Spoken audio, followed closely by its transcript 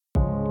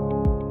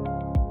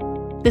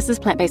This is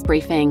Plant-Based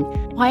Briefing,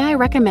 Why I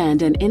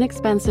Recommend an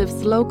Inexpensive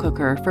Slow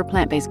Cooker for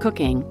Plant-Based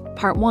Cooking,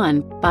 Part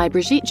 1 by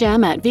Brigitte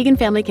Gem at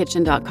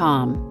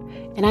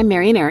veganfamilykitchen.com. And I'm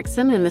Marian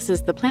Erickson, and this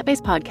is the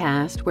Plant-Based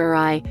Podcast where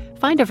I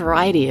find a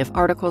variety of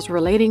articles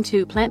relating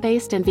to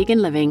plant-based and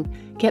vegan living,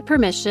 get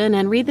permission,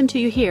 and read them to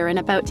you here in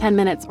about 10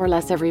 minutes or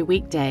less every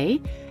weekday.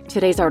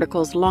 Today's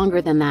article's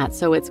longer than that,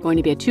 so it's going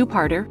to be a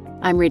two-parter.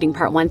 I'm reading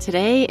Part 1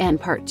 today,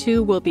 and Part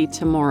 2 will be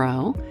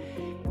tomorrow.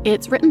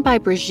 It's written by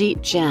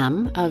Brigitte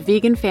Gem of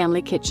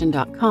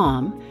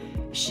veganfamilykitchen.com.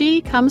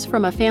 She comes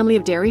from a family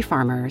of dairy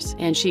farmers,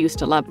 and she used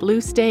to love blue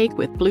steak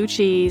with blue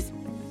cheese.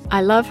 I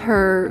love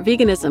her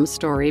veganism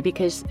story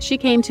because she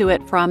came to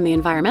it from the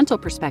environmental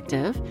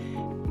perspective.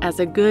 As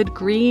a good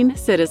green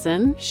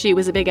citizen, she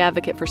was a big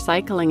advocate for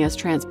cycling as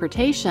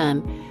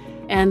transportation,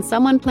 and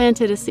someone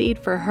planted a seed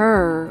for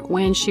her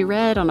when she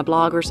read on a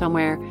blog or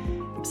somewhere,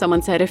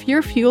 someone said, if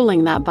you're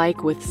fueling that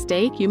bike with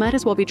steak, you might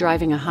as well be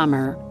driving a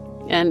Hummer.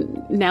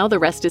 And now the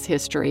rest is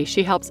history.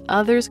 She helps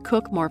others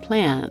cook more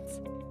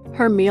plants.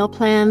 Her meal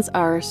plans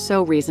are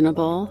so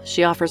reasonable.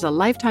 She offers a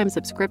lifetime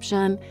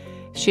subscription.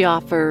 She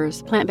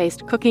offers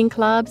plant-based cooking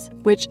clubs,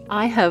 which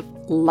I have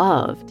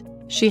loved.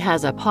 She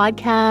has a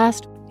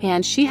podcast,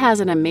 and she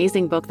has an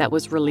amazing book that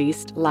was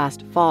released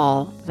last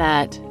fall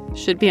that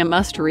should be a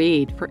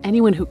must-read for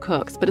anyone who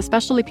cooks, but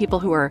especially people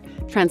who are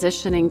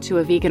transitioning to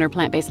a vegan or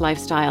plant-based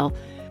lifestyle.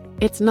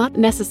 It's not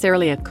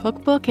necessarily a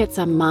cookbook, it's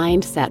a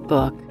mindset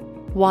book.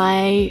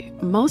 Why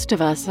most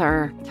of us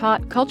are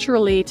taught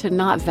culturally to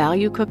not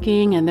value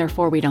cooking and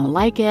therefore we don't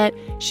like it.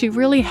 She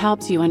really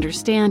helps you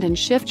understand and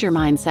shift your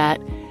mindset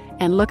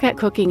and look at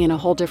cooking in a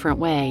whole different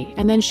way.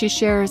 And then she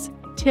shares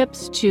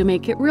tips to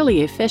make it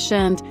really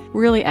efficient,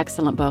 really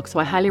excellent book. So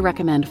I highly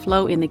recommend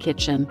Flow in the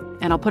Kitchen,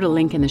 and I'll put a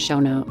link in the show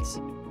notes.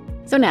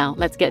 So now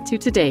let's get to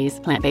today's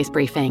plant-based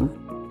briefing.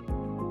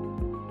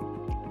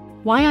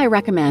 Why I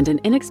Recommend an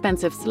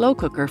Inexpensive Slow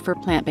Cooker for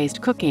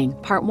Plant-Based Cooking,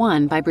 Part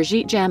 1 by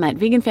Brigitte Gem at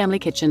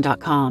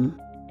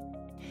veganfamilykitchen.com.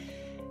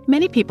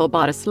 Many people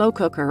bought a slow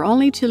cooker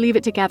only to leave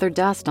it to gather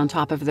dust on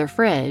top of their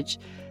fridge.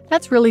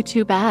 That's really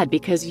too bad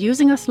because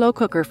using a slow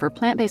cooker for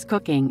plant-based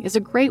cooking is a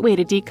great way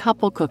to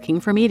decouple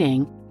cooking from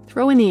eating.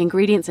 Throw in the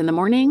ingredients in the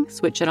morning,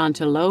 switch it on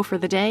to low for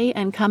the day,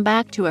 and come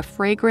back to a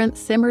fragrant,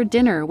 simmered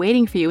dinner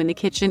waiting for you in the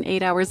kitchen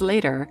 8 hours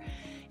later.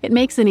 It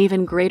makes an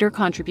even greater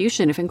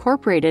contribution if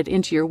incorporated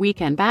into your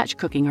weekend batch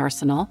cooking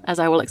arsenal, as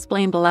I will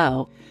explain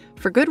below.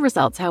 For good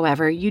results,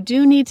 however, you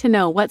do need to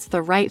know what's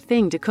the right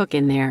thing to cook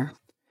in there.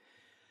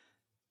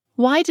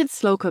 Why did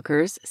slow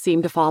cookers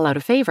seem to fall out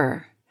of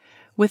favor?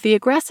 With the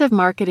aggressive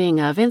marketing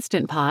of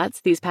Instant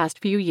Pots these past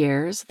few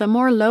years, the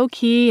more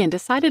low-key and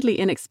decidedly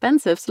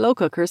inexpensive slow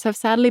cookers have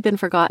sadly been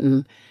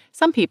forgotten.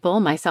 Some people,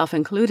 myself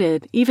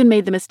included, even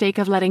made the mistake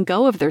of letting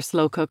go of their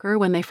slow cooker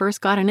when they first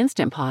got an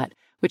Instant Pot,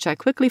 which I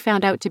quickly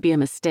found out to be a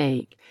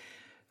mistake.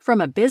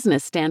 From a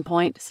business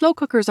standpoint, slow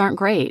cookers aren't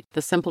great.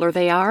 The simpler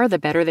they are, the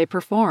better they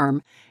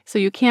perform. So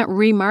you can't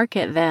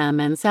remarket them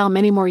and sell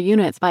many more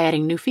units by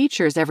adding new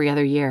features every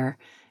other year.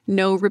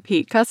 No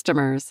repeat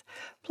customers.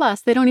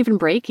 Plus, they don't even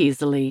break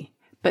easily.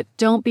 But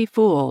don't be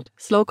fooled.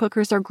 Slow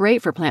cookers are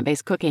great for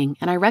plant-based cooking,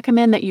 and I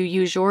recommend that you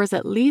use yours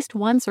at least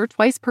once or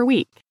twice per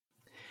week.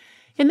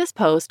 In this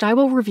post, I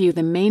will review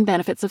the main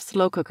benefits of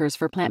slow cookers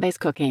for plant-based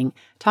cooking,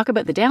 talk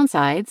about the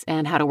downsides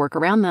and how to work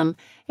around them,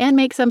 and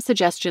make some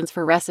suggestions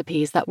for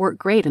recipes that work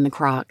great in the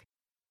crock.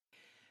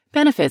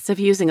 Benefits of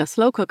using a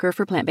slow cooker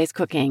for plant-based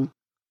cooking.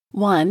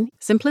 1.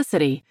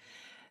 Simplicity.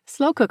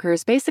 Slow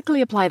cookers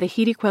basically apply the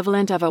heat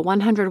equivalent of a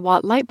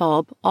 100-watt light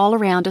bulb all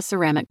around a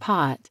ceramic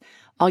pot.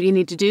 All you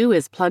need to do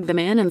is plug them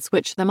in and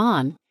switch them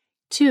on.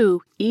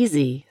 2.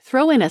 Easy.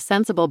 Throw in a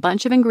sensible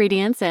bunch of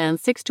ingredients and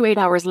 6 to 8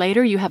 hours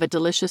later you have a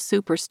delicious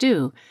soup or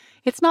stew.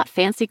 It's not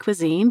fancy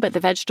cuisine, but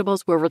the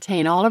vegetables will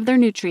retain all of their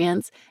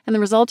nutrients and the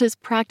result is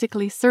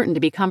practically certain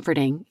to be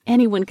comforting.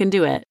 Anyone can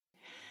do it.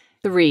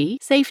 3.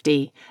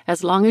 Safety.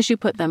 As long as you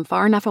put them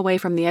far enough away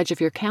from the edge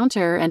of your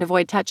counter and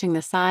avoid touching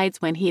the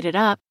sides when heated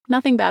up,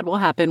 nothing bad will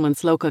happen when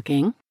slow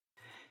cooking.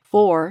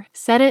 4.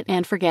 Set it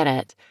and forget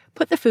it.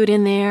 Put the food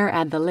in there,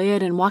 add the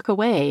lid, and walk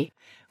away.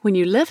 When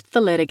you lift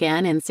the lid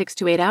again in 6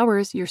 to 8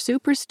 hours, your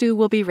soup or stew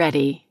will be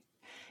ready.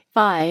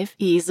 5.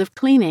 Ease of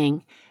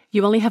cleaning.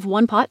 You only have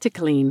one pot to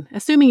clean.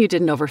 Assuming you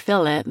didn't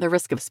overfill it, the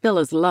risk of spill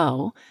is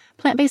low.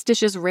 Plant-based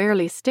dishes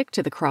rarely stick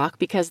to the crock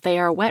because they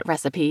are wet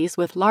recipes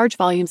with large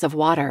volumes of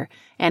water,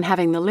 and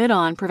having the lid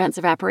on prevents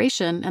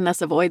evaporation and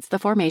thus avoids the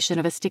formation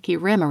of a sticky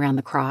rim around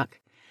the crock.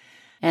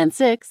 And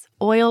 6.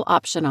 Oil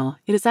optional.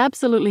 It is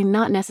absolutely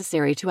not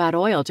necessary to add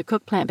oil to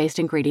cook plant-based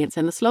ingredients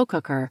in the slow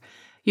cooker.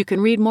 You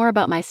can read more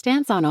about my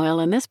stance on oil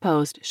in this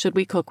post, Should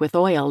We Cook with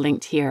Oil,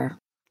 linked here.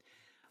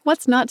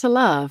 What's not to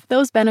love?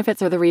 Those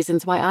benefits are the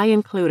reasons why I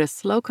include a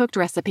slow-cooked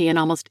recipe in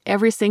almost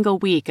every single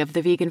week of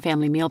the Vegan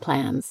Family Meal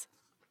Plans.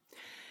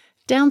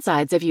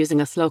 Downsides of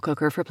using a slow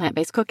cooker for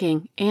plant-based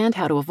cooking and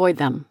how to avoid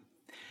them.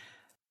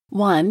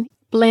 1.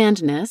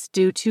 Blandness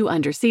due to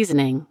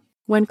under-seasoning.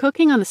 When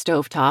cooking on the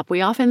stovetop,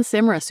 we often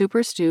simmer a soup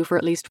or stew for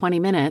at least 20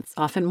 minutes,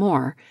 often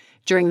more.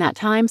 During that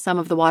time, some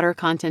of the water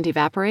content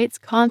evaporates,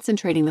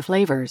 concentrating the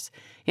flavors.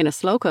 In a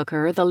slow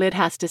cooker, the lid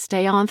has to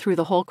stay on through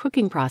the whole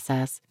cooking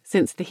process,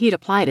 since the heat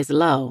applied is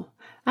low.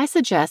 I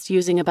suggest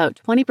using about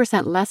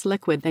 20% less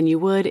liquid than you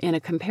would in a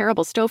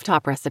comparable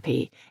stovetop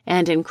recipe,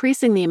 and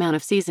increasing the amount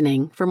of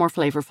seasoning for more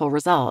flavorful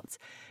results.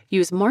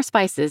 Use more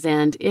spices,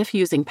 and if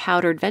using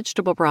powdered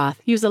vegetable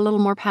broth, use a little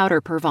more powder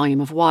per volume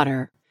of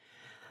water.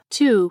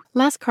 2.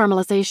 Less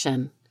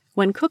caramelization.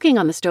 When cooking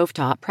on the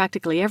stovetop,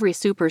 practically every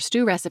soup or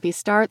stew recipe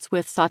starts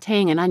with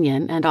sautéing an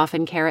onion, and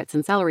often carrots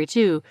and celery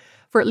too,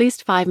 for at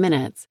least 5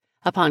 minutes.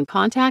 Upon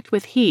contact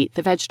with heat,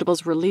 the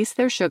vegetables release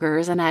their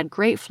sugars and add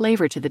great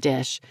flavor to the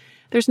dish.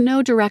 There's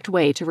no direct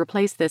way to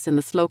replace this in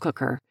the slow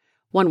cooker.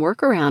 One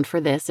workaround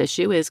for this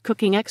issue is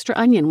cooking extra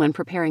onion when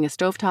preparing a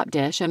stovetop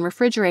dish and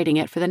refrigerating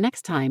it for the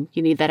next time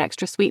you need that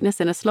extra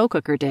sweetness in a slow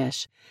cooker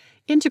dish.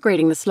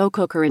 Integrating the slow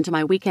cooker into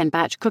my weekend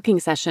batch cooking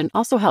session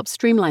also helps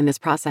streamline this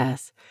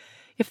process.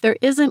 If there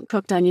isn't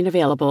cooked onion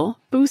available,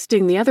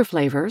 boosting the other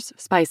flavors,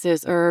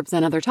 spices, herbs,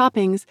 and other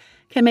toppings,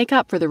 can make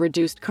up for the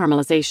reduced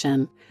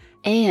caramelization.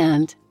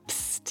 And,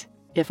 psst,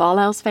 if all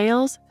else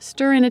fails,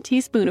 stir in a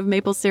teaspoon of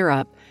maple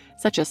syrup.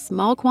 Such a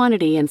small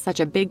quantity in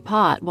such a big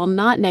pot will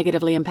not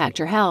negatively impact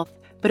your health,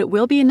 but it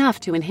will be enough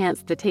to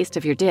enhance the taste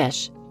of your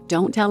dish.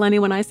 Don't tell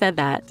anyone I said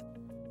that.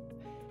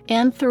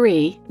 And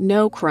 3,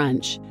 no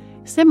crunch.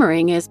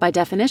 Simmering is by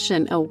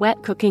definition a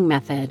wet cooking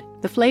method.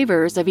 The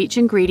flavors of each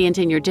ingredient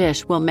in your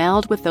dish will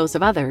meld with those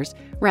of others,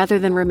 rather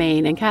than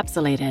remain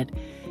encapsulated.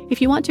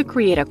 If you want to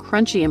create a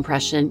crunchy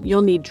impression,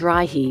 you'll need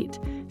dry heat.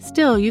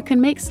 Still, you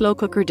can make slow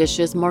cooker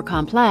dishes more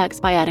complex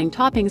by adding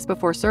toppings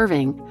before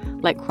serving,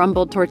 like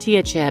crumbled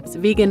tortilla chips,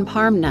 vegan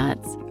parm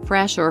nuts,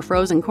 fresh or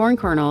frozen corn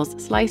kernels,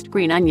 sliced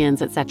green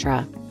onions,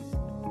 etc.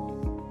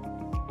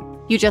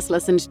 You just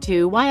listened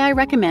to Why I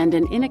Recommend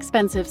an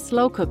Inexpensive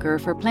Slow Cooker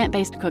for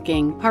Plant-Based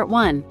Cooking, Part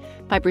 1,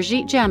 by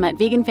Brigitte Gem at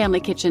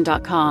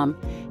veganfamilykitchen.com.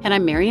 And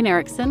I'm Marian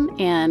Erickson,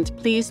 and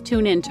please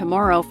tune in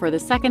tomorrow for the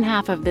second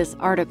half of this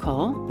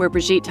article, where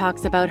Brigitte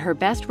talks about her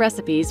best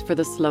recipes for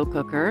the slow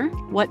cooker,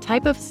 what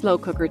type of slow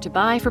cooker to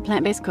buy for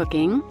plant-based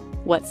cooking,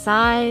 what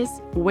size,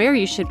 where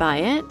you should buy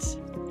it,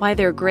 why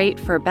they're great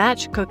for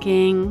batch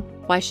cooking,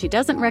 why she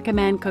doesn't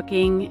recommend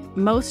cooking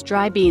most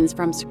dry beans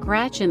from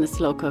scratch in the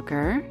slow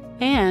cooker,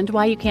 and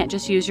why you can't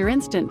just use your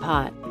Instant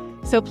Pot.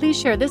 So please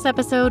share this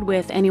episode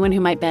with anyone who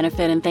might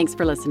benefit, and thanks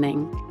for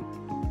listening.